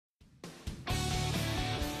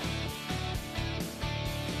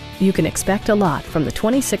You can expect a lot from the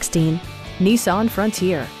 2016 Nissan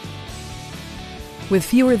Frontier. With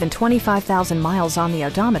fewer than 25,000 miles on the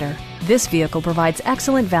odometer, this vehicle provides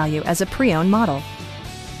excellent value as a pre-owned model.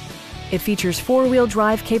 It features four-wheel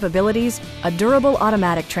drive capabilities, a durable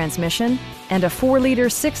automatic transmission, and a 4-liter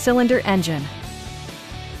 6-cylinder engine.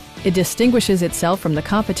 It distinguishes itself from the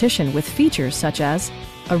competition with features such as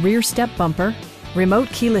a rear step bumper, remote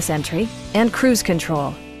keyless entry, and cruise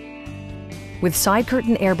control. With side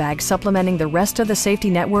curtain airbags supplementing the rest of the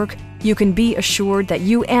safety network, you can be assured that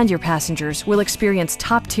you and your passengers will experience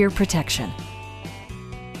top-tier protection.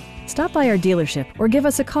 Stop by our dealership or give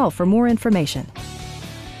us a call for more information.